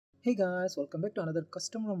Hey guys, welcome back to another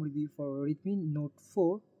custom ROM review for Redmi Note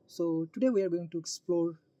 4. So today we are going to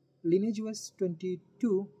explore LineageOS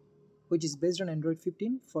 22, which is based on Android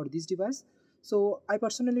 15 for this device. So I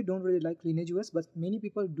personally don't really like LineageOS, but many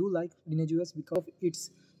people do like LineageOS because of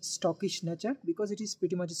its stockish nature. Because it is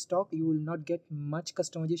pretty much stock, you will not get much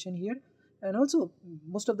customization here, and also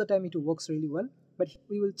most of the time it works really well. But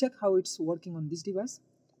we will check how it's working on this device.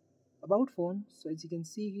 About phone, so as you can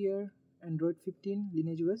see here, Android 15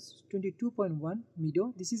 LineageOS 22.1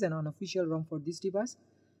 Mido. This is an unofficial ROM for this device.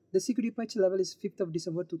 The security patch level is 5th of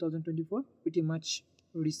December 2024, pretty much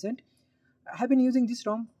recent. I have been using this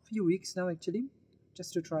ROM few weeks now actually,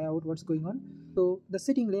 just to try out what's going on. So the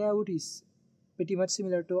setting layout is pretty much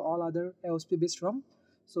similar to all other AOSP based ROM,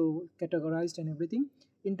 so categorized and everything.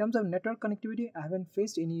 In terms of network connectivity, I haven't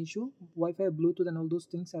faced any issue. Wi-Fi, Bluetooth and all those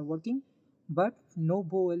things are working, but no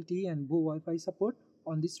BO LTE and BO Wi-Fi support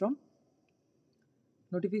on this ROM.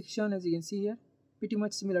 Notification, as you can see here, pretty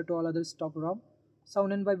much similar to all other stock ROM.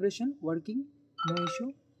 Sound and vibration working, no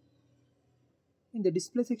issue. In the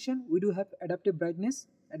display section, we do have adaptive brightness.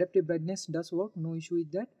 Adaptive brightness does work, no issue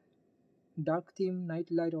with that. Dark theme, night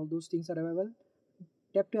light, all those things are available.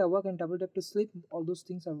 Tap to awake and double tap to sleep, all those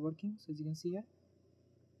things are working, so as you can see here.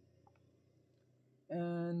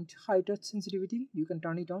 And high touch sensitivity, you can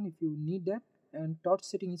turn it on if you need that, and torch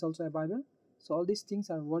setting is also available, so all these things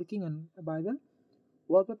are working and available.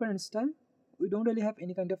 Wallpaper and style, we don't really have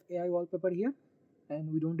any kind of AI wallpaper here,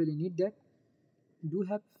 and we don't really need that. Do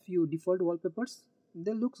have few default wallpapers,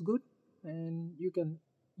 they looks good, and you can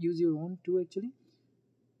use your own too actually.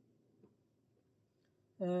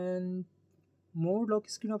 And more lock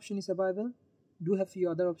screen option is available. Do have few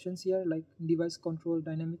other options here like device control,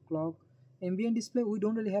 dynamic clock, ambient display. We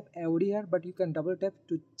don't really have AOD here, but you can double tap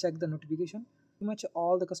to check the notification. Pretty much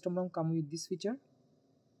all the custom ROM come with this feature.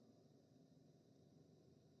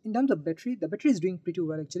 In terms of battery, the battery is doing pretty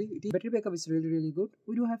well actually. Battery backup is really good.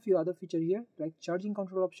 We do have few other features here like charging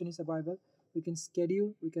control option is available. We can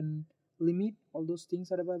schedule, we can limit, all those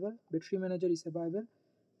things are available. Battery manager is available,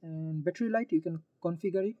 and battery light you can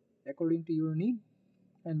configure it according to your need.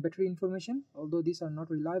 And battery information, although these are not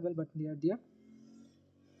reliable, but they are there.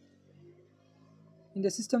 In the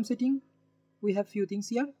system setting, we have few things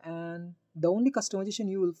here, and the only customization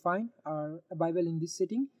you will find are available in this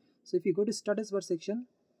setting. So if you go to status bar section,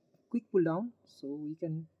 quick pull down, so we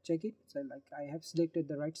can check it. So like I have selected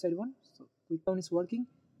the right side one, so quick down is working.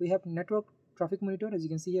 We have network traffic monitor, as you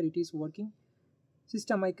can see here, it is working.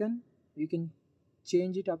 System icon, you can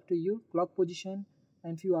change it up to you. Clock position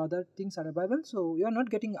and few other things are available, so you are not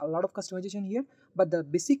getting a lot of customization here, but the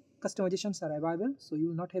basic customizations are available, so you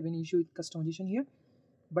will not have any issue with customization here.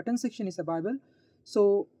 Button section is available,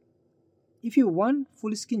 so if you want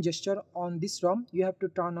full screen gesture on this ROM, you have to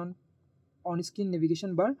turn on screen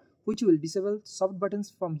navigation bar, which will disable soft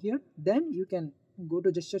buttons from here. Then you can go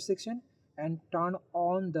to gesture section and turn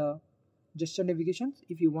on the gesture navigation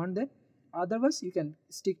if you want that. Otherwise you can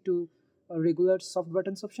stick to a regular soft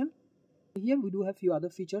buttons option. Here we do have few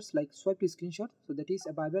other features like swipe to screenshot, so that is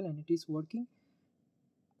available and it is working.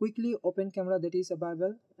 Quickly open camera, that is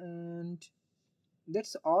available, and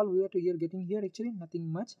that's all we are getting here actually,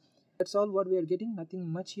 nothing much. That's all what we are getting, nothing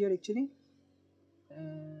much here actually.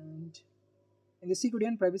 And in the security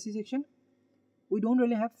and privacy section, we don't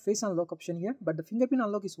really have face unlock option here, but the fingerprint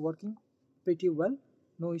unlock is working pretty well.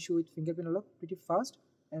 No issue with fingerprint unlock, pretty fast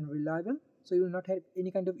and reliable, so you will not have any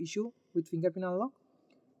kind of issue with fingerprint unlock.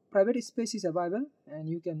 Private space is available and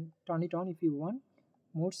you can turn it on if you want.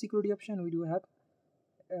 More security option, we do have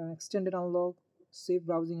extended unlock, safe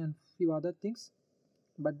browsing and few other things,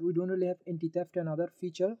 but we don't really have anti-theft and other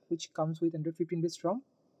feature which comes with Android 15 based ROM.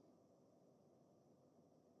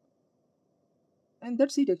 And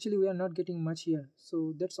that's it actually, we are not getting much here,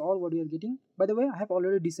 so that's all what we are getting. By the way, I have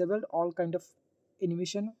already disabled all kind of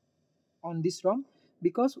animation on this ROM,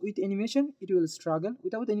 because with animation it will struggle,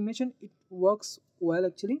 without animation it works well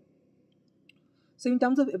actually. So in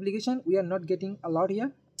terms of application, we are not getting a lot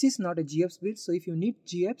here. This is not a GApps build, so if you need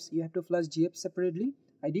GApps, you have to flash GApps separately.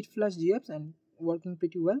 I did flash GApps and working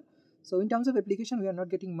pretty well. So in terms of application, we are not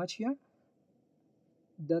getting much here.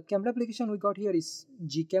 The camera application we got here is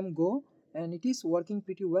Gcam Go, and it is working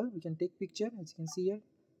pretty well. We can take picture, as you can see here,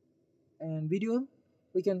 and video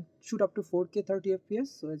we can shoot up to 4K 30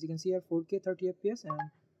 fps. So as you can see here, 4K 30 fps, and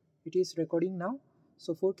it is recording now.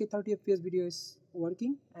 So 4K 30 fps video is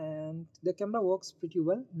working, and the camera works pretty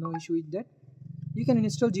well, no issue with that. You can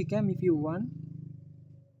install Gcam if you want.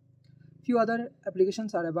 Few other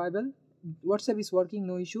applications are available. WhatsApp is working,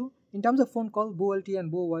 no issue. In terms of phone call, BO LTE and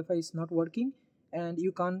BO Wi-Fi is not working, and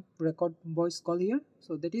you can't record voice call here,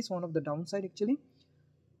 so that is one of the downside actually.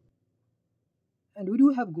 And we do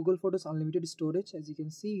have Google Photos unlimited storage. As you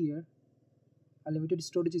can see here, unlimited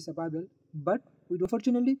storage is available, but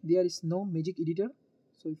unfortunately there is no magic editor.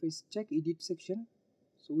 So if I check edit section,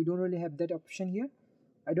 so we don't really have that option here.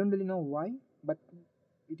 I don't really know why, but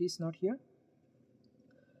it is not here.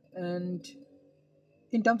 And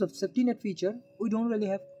in terms of safety net feature, we don't really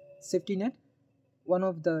have safety net. One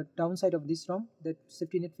of the downside of this ROM, that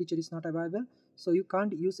safety net feature is not available, so you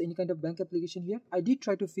can't use any kind of bank application here. I did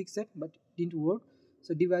try to fix it, but didn't work.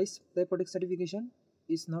 So device play protect certification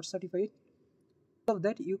is not certified. Of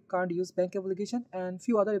that, you can't use bank application, and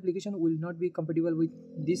few other application will not be compatible with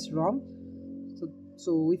this ROM.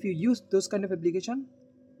 So if you use those kind of application,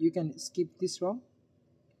 you can skip this ROM.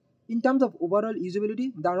 In terms of overall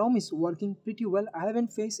usability, the ROM is working pretty well. I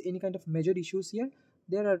haven't faced any kind of major issues here.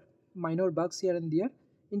 There are minor bugs here and there.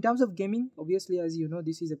 In terms of gaming, obviously, as you know,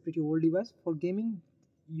 this is a pretty old device. For gaming,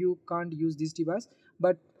 you can't use this device,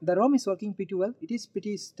 but the ROM is working pretty well. It is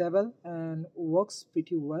pretty stable and works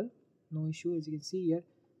pretty well. No issue. As you can see here,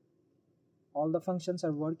 all the functions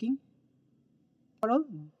are working. Overall,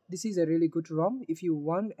 this is a really good ROM. If you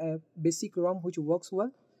want a basic ROM which works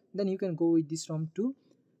well, then you can go with this ROM too.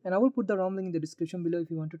 And I will put the ROM link in the description below if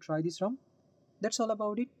you want to try this ROM. That's all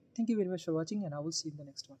about it. Thank you very much for watching, and I will see you in the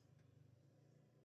next one.